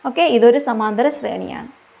 Okay, ഇതൊരു സമാന്തര ശ്രേണിയാണ്.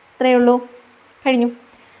 ഇത്രയേ ഉള്ളൂ, കഴിഞ്ഞു.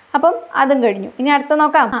 അപ്പം അതും കഴിഞ്ഞു. ഇനി അടുത്ത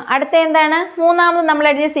നോക്കാം. അടുത്ത എന്താണ്? മൂന്നാമത് നമ്മൾ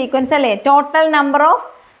എഴുതിയ സീക്വൻസ് അല്ലേ? Total number of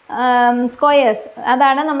squares.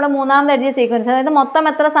 അതാണ് നമ്മൾ മൂന്നാമത് എഴുതിയ സീക്വൻസ്. അതായത് മൊത്തം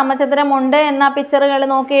എത്ര സമചതുരമുണ്ട് എന്ന പിക്ചറുകൾ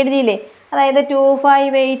നോക്കി എഴുതിയില്ലേ? അതായത് 2,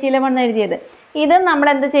 5, 8, 11 എഴുതിയത്. ഇത് നമ്മൾ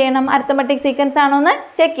എന്ത് ചെയ്യണം? അരിത്തമെറ്റിക് സീക്വൻസ് ആണോ എന്ന്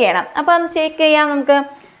ചെക്ക് ചെയ്യണം. അപ്പോൾ അത് ചെക്ക് ചെയ്യാം നമുക്ക്.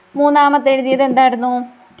 മൂന്നാമത്തെ എഴുതിയത് എന്തായിരുന്നു?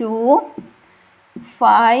 2,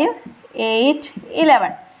 5, 8,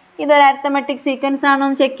 11. ഇതൊരു അരിത്തമെറ്റിക് സീക്വൻസ് ആണോ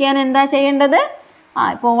എന്ന് ചെക്ക് ചെയ്യാൻ എന്താ ചെയ്യേണ്ടത്?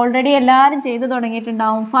 ഇപ്പോൾ ഓൾറെഡി എല്ലാവരും ചെയ്ത്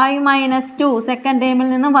തുടങ്ങിയിട്ടുണ്ടാവും. 5 - 2 സെക്കൻഡ് ടൈമിൽ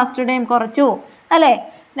നിന്നും ഫസ്റ്റ് ടൈം കുറച്ചു അല്ലേ?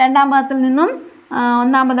 രണ്ടാം പദത്തിൽ നിന്നും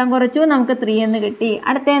ഒന്നാം പദം കുറച്ചു, നമുക്ക് 3 എന്ന് കിട്ടി.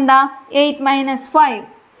 അടുത്ത എന്താ? 8 - 5,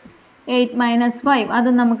 8 - 5, അത്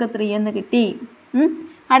നമുക്ക് 3 എന്ന് കിട്ടി.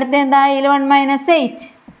 അടുത്ത എന്താ? 11 - 8,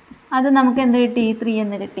 അത് നമുക്ക് എന്ത് കിട്ടി? 3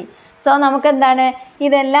 എന്ന് കിട്ടി. സോ നമുക്ക് എന്താണ്?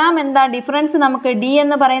 ഇതെല്ലാം എന്താ ഡിഫറൻസ്? നമുക്ക് ഡി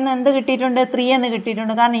എന്ന് പറയുന്നത് എന്ത് കിട്ടിയിട്ടുണ്ട്? 3 എന്ന്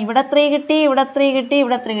കിട്ടിയിട്ടുണ്ട്. കാരണം ഇവിടെ 3 കിട്ടി, ഇവിടെ 3 കിട്ടി,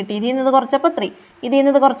 ഇവിടെ 3 കിട്ടി. ഇതിൽ നിന്ന് കുറച്ചപ്പോൾ 3, ഇതിൽ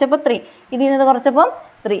നിന്ന് കുറച്ചപ്പോൾ 3, ഇതിൽ നിന്ന് കുറച്ചപ്പം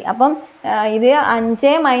 3. അപ്പം ഇത് 5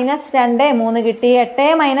 - 2 3 കിട്ടി, 8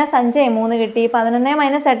 - 5 3 കിട്ടി, 11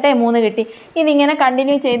 - 8 3 കിട്ടി. ഇതിങ്ങനെ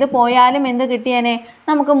കണ്ടിന്യൂ ചെയ്ത് പോയാലും എന്ത് കിട്ടിയേനെ?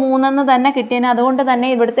 നമുക്ക് 3 എന്ന് തന്നെ കിട്ടിയേനെ. അതുകൊണ്ട് തന്നെ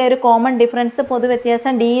ഇവിടുത്തെ ഒരു common difference,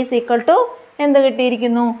 പൊതുവ്യത്യാസം D is equal to എന്ത്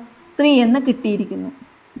കിട്ടിയിരിക്കുന്നു? 3 എന്ന് കിട്ടിയിരിക്കുന്നു.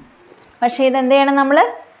 പക്ഷേ ഇതെന്ത് ചെയ്യണം നമ്മൾ?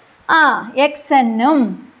 xn-ഉം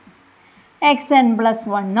xn +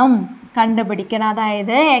 1-ഉം കണ്ടുപിടിക്കണം.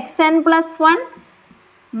 അതായത് xn + 1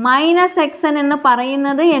 - xn എന്ന്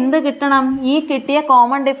പറയുന്നത് എന്ത് കിട്ടണം? ഈ കിട്ടിയ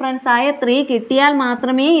കോമൺ ഡിഫറൻസ് ആയ 3 കിട്ടിയാൽ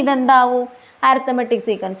മാത്രമേ ഇതെന്താവൂ? അരിത്തമെറ്റിക്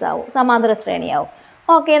സീക്വൻസ് ആവൂ, സമാന്തര ശ്രേണിയാവും.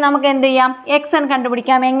 ഓക്കെ, നമുക്ക് എന്ത് ചെയ്യാം? xn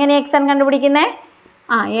കണ്ടുപിടിക്കാം. എങ്ങനെ xn കണ്ടുപിടിക്കുന്നത്?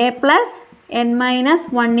 a + n -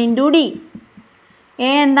 1 × d.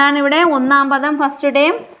 a എന്താണ് ഇവിടെ? ഒന്നാം പദം ഫസ്റ്റ്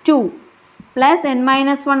ടൈം 2 + n -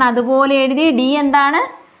 1 അതുപോലെ എഴുതി. d എന്താണ്?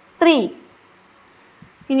 3.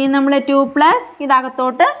 ഇനി നമ്മൾ 2 +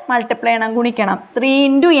 ഇതകത്തോട്ട് മൾട്ടിപ്ലൈ ചെയ്യണം, ഗുണിക്കണം.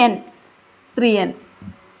 3 × n, 3n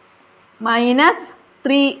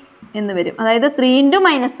 -3 എന്ന് വരും. അതായത് 3 ×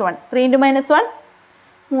 -1, 3 × -1,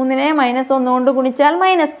 3നെ -1 കൊണ്ട് ഗുണിച്ചാൽ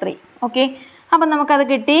 -3. ഓക്കെ, അപ്പം നമുക്കത്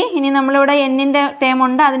കിട്ടി. ഇനി നമ്മളിവിടെ എന്നിൻ്റെ ടേം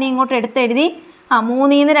ഉണ്ട്, അതിനെ ഇങ്ങോട്ട് എടുത്തെഴുതി. 3ൽ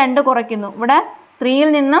നിന്ന് 2 കുറയ്ക്കുന്നു. ഇവിടെ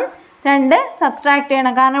 3ൽ നിന്നും 2 സബ്സ്ട്രാക്ട്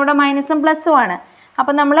ചെയ്യണം, കാരണം ഇവിടെ മൈനസും പ്ലസ്സും ആണ്.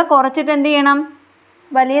 അപ്പം നമ്മൾ കുറച്ചിട്ട് എന്ത് ചെയ്യണം?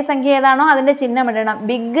 വലിയ സംഖ്യ ഏതാണോ അതിൻ്റെ ചിഹ്നം ഇടണം.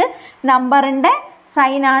 ബിഗ് നമ്പറിൻ്റെ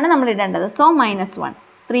സൈനാണ് നമ്മൾ ഇടേണ്ടത്. സോ -1.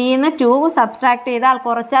 3ന്ന് 2 സബ്സ്ട്രാക്ട് ചെയ്താൽ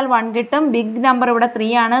കുറച്ചാൽ 1 കിട്ടും. ബിഗ് നമ്പർ ഇവിടെ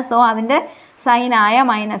 3 ആണ്. സോ അതിൻ്റെ സൈനായ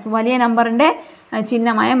മൈനസ്, വലിയ നമ്പറിൻ്റെ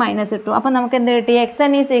ചിഹ്നമായ മൈനസ് ഇട്ടു. അപ്പം നമുക്ക് എന്ത് കിട്ടി?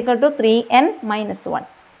 xn is equal to 3n minus 1.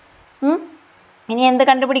 ഇനി എന്ത്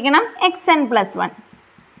കണ്ടുപിടിക്കണം? xn plus 1.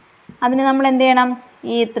 അതിന് നമ്മൾ എന്ത് ചെയ്യണം?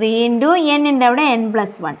 ഈ 3 ഇൻറ്റു എന്നിൻ്റെ അവിടെ n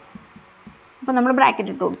പ്ലസ് 1. അപ്പോൾ നമ്മൾ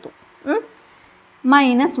ബ്രാക്കറ്റ് ഇട്ട് കൊടുത്തു.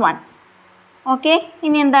 മൈനസ് 1. ഓക്കെ.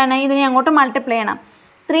 ഇനി എന്താണ്? ഇതിനെ അങ്ങോട്ട് മൾട്ടിപ്ലൈ ചെയ്യണം.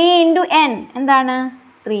 3 ഇൻറ്റു n എന്താണ്?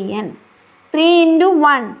 3n. 3 ഇൻറ്റു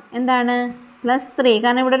 1 എന്താണ്? പ്ലസ് 3.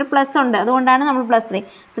 കാരണം ഇവിടെ ഒരു പ്ലസ് ഉണ്ട്, അതുകൊണ്ടാണ് നമ്മൾ പ്ലസ് 3.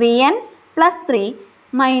 3n plus 3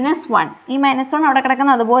 minus 1. ഈ മൈനസ് 1 അവിടെ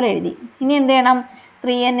കിടക്കുന്ന അതുപോലെ എഴുതി. ഇനി എന്ത് ചെയ്യണം?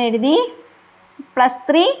 3n എഴുതി, പ്ലസ്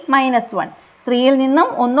 3 മൈനസ് 1. 3യിൽ നിന്നും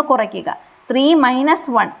 1 കുറയ്ക്കുക. 3 മൈനസ്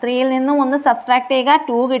 1. 3യിൽ നിന്നും 1 സബ്സ്ട്രാക്ട് ചെയ്യുക.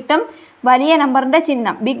 2 കിട്ടും. വലിയ നമ്പറിൻ്റെ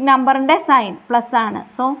ചിഹ്നം, ബിഗ് നമ്പറിൻ്റെ സൈൻ പ്ലസ് ആണ്.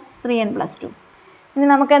 So 3n plus 2. ഇനി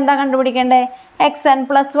നമുക്ക് എന്താ കണ്ടുപിടിക്കേണ്ടത്? xn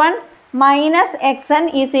plus 1 minus xn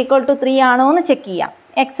is equal to 3 ആണോ എന്ന് ചെക്ക് ചെയ്യാം.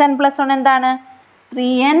 xn പ്ലസ് 1 എന്താണ്?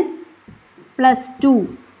 3n പ്ലസ് 2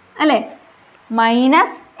 അല്ലേ?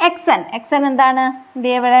 Minus xn. xn എന്താണ്? ഇത്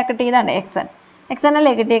എവിടെ കിട്ടിയതാണ്? xn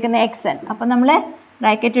അല്ലേ കിട്ടിയേക്കുന്നത്? xn. അപ്പം നമ്മൾ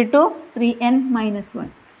ബ്രാക്കറ്റ് ഇട്ടു 3n മൈനസ്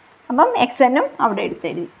 1. അപ്പം xnഉം അവിടെ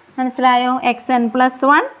എടുത്തെഴുതി. മനസ്സിലായോ? xn പ്ലസ്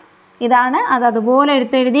 1 ഇതാണ്, അത് അതുപോലെ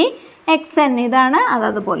എടുത്തെഴുതി. xn ഇതാണ്, അത്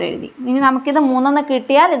അതുപോലെ എഴുതി. ഇനി നമുക്കിത് 3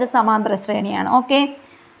 കിട്ടിയാൽ ഇത് സമാന്തര ശ്രേണിയാണ്. ഓക്കെ.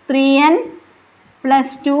 3n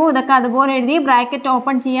പ്ലസ് 2 ഇതൊക്കെ അതുപോലെ എഴുതി. ബ്രാക്കറ്റ്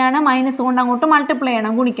ഓപ്പൺ ചെയ്യാണ്. മൈനസ് കൊണ്ട് അങ്ങോട്ട് മൾട്ടിപ്ലൈ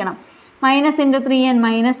ചെയ്യണം, ഗുണിക്കണം. Minus into 3n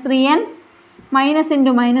minus 3n minus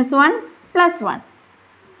into minus 1 plus 1.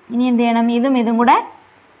 ഇനി എന്ത് ചെയ്യണം? ഇതും കൂടെ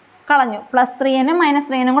കളഞ്ഞു. പ്ലസ് 3n മൈനസ്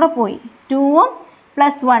 3n കൂടെ പോയി. 2ഉം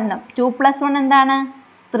പ്ലസ് 1ഉം. 2 പ്ലസ് 1 എന്താണ്?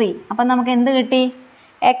 3. അപ്പം നമുക്ക് എന്ത് കിട്ടി?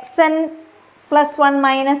 xn പ്ലസ് 1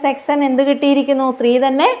 മൈനസ് xn എന്ത് കിട്ടിയിരിക്കുന്നു? 3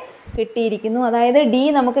 തന്നെ കിട്ടിയിരിക്കുന്നു. അതായത് d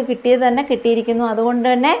നമുക്ക് കിട്ടിയത് തന്നെ കിട്ടിയിരിക്കുന്നു. അതുകൊണ്ട്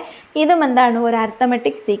തന്നെ ഇതും എന്താണ്? ഒരു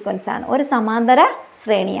അരിത്തമെറ്റിക് സീക്വൻസ് ആണ്, ഒരു സമാന്തര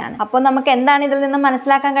ശ്രേണിയാണ്. അപ്പോൾ നമുക്ക് എന്താണ് ഇതിൽ നിന്ന്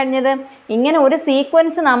മനസ്സിലാക്കാൻ കഴിഞ്ഞത്? ഇങ്ങനെ ഒരു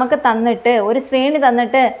സീക്വൻസ് നമുക്ക് തന്നിട്ട്, ഒരു ശ്രേണി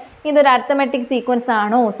തന്നിട്ട് ഇതൊരു അരിത്തമെറ്റിക് സീക്വൻസ്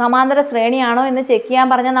ആണോ സമാന്തര ശ്രേണിയാണോ എന്ന് ചെക്ക് ചെയ്യാൻ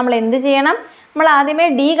പറഞ്ഞാൽ നമ്മൾ എന്ത് ചെയ്യണം? നമ്മൾ ആദ്യമേ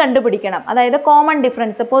d കണ്ടുപിടിക്കണം. അതായത് കോമൺ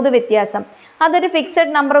ഡിഫറൻസ്, പൊതുവ്യത്യാസം. അതൊരു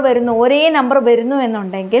ഫിക്സഡ് നമ്പർ വരുന്നു, ഒരേ നമ്പർ വരുന്നു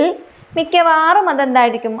എന്നുണ്ടെങ്കിൽ മിക്കവാറും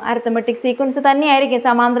അതെന്തായിരിക്കും? അരിത്തമെറ്റിക് സീക്വൻസ് തന്നെയായിരിക്കും,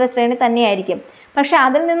 സമാന്തര ശ്രേണി തന്നെയായിരിക്കും. പക്ഷെ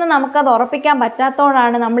അതിൽ നിന്ന് നമുക്കത് ഉറപ്പിക്കാൻ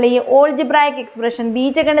പറ്റാത്തതുകൊണ്ടാണ് നമ്മൾ ഈ ഓൾജിബ്രായിക് എക്സ്പ്രഷൻ,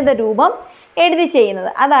 ബീജഗണിത രൂപം എഴുതി ചെയ്യുന്നത്.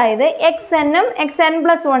 അതായത് xnഉം xn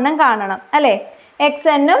പ്ലസ് 1ഉം കാണണം അല്ലേ?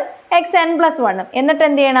 xnഉം xn പ്ലസ് 1ഉം. എന്നിട്ട്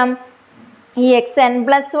എന്ത് ചെയ്യണം? ഈ xn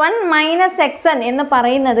പ്ലസ് 1 മൈനസ് xn എന്ന്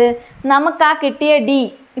പറയുന്നത് നമുക്ക് ആ കിട്ടിയ d,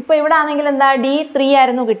 ഇപ്പോൾ ഇവിടെ ആണെങ്കിൽ എന്താ? d 3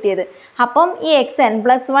 ആയിരുന്നു കിട്ടിയത്. അപ്പം ഈ xn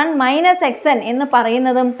പ്ലസ് 1 മൈനസ് xn എന്ന്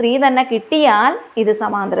പറയുന്നതും 3 തന്നെ കിട്ടിയാൽ ഇത്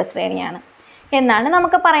സമാന്തര ശ്രേണിയാണ് എന്നാണ്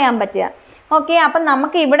നമുക്ക് പറയാൻ പറ്റുക. ഓക്കെ. അപ്പം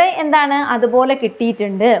നമുക്ക് ഇവിടെ എന്താണ്? അതുപോലെ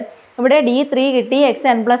കിട്ടിയിട്ടുണ്ട്. ഇവിടെ d 3 കിട്ടി.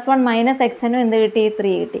 xn പ്ലസ് 1 മൈനസ് xnഉം എന്ത് കിട്ടി?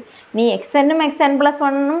 3 കിട്ടി. ഇനി xnഉം xn പ്ലസ്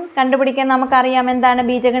 1ഉം കണ്ടുപിടിക്കാൻ നമുക്കറിയാം എന്താണ്?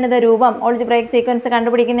 ബീജഗണിത രൂപം, ഓൾജിബ്രായിക് സീക്വൻസ്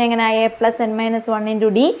കണ്ടുപിടിക്കുന്നത് എങ്ങനെയാണ്? a plus n minus 1 into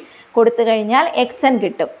d കൊടുത്തു കഴിഞ്ഞാൽ xn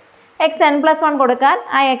കിട്ടും. xn പ്ലസ് 1 കൊടുക്കാൻ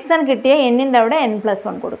ആ xn കിട്ടിയ എന്നിൻ്റെ അവിടെ n പ്ലസ്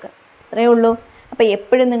 1 കൊടുക്കുക. അത്രയേ ഉള്ളൂ. അപ്പോൾ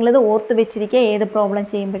എപ്പോഴും നിങ്ങളിത് ഓർത്ത് വെച്ചിരിക്കുക ഏത് പ്രോബ്ലം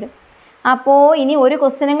ചെയ്യുമ്പോഴും. അപ്പോൾ ഇനി ഒരു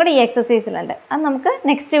ക്വസ്റ്റ്യനും കൂടി ഈ എക്സസൈസിലുണ്ട്, അത് നമുക്ക്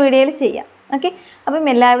നെക്സ്റ്റ് വീഡിയോയിൽ ചെയ്യാം. ഓക്കെ. അപ്പം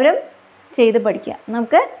എല്ലാവരും ചെയ്ത് പഠിക്കുക.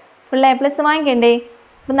 നമുക്ക് ഫുൾ A+ വാങ്ങിക്കണ്ടേ?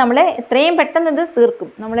 അപ്പം നമ്മൾ എത്രയും പെട്ടെന്ന് ഇത് തീർക്കും.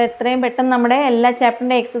 നമ്മൾ എത്രയും പെട്ടെന്ന് നമ്മുടെ എല്ലാ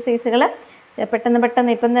ചാപ്റ്ററിൻ്റെ എക്സസൈസുകൾ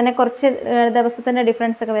പെട്ടെന്ന് ഇപ്പം തന്നെ കുറച്ച് ദിവസത്തിൻ്റെ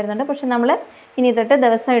ഡിഫറൻസ് ഒക്കെ വരുന്നുണ്ട്. പക്ഷെ നമ്മൾ ഇനി തൊട്ട്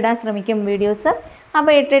ദിവസം ഇടാൻ ശ്രമിക്കും വീഡിയോസ്.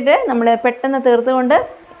 അപ്പോൾ ഇട്ടിട്ട് നമ്മൾ പെട്ടെന്ന് തീർത്തുകൊണ്ട്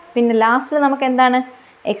പിന്നെ ലാസ്റ്റിൽ നമുക്ക് എന്താണ്?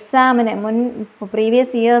 എക്സാമിന്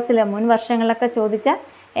പ്രീവിയസ് ഇയേഴ്സിൽ മുൻ വർഷങ്ങളിലൊക്കെ ചോദിച്ച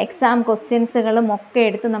എക്സാം ക്വസ്റ്റ്യൻസുകളും ഒക്കെ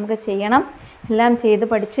എടുത്ത് നമുക്ക് ചെയ്യണം. എല്ലാം ചെയ്ത്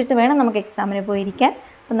പഠിച്ചിട്ട് വേണം നമുക്ക് എക്സാമിന് പോയിരിക്കാൻ.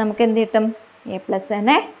 അപ്പം നമുക്ക് എന്ത് കിട്ടും? A+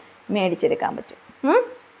 തന്നെ മേടിച്ചെടുക്കാൻ പറ്റും.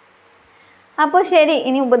 അപ്പോൾ ശരി,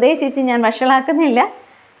 ഇനി ഉപദേശിച്ച് ഞാൻ വഷളാക്കുന്നില്ല.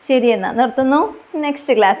 ശരി, എന്നാൽ നിർത്തുന്നു.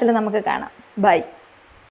 നെക്സ്റ്റ് ക്ലാസ്സിൽ നമുക്ക് കാണാം. ബൈ.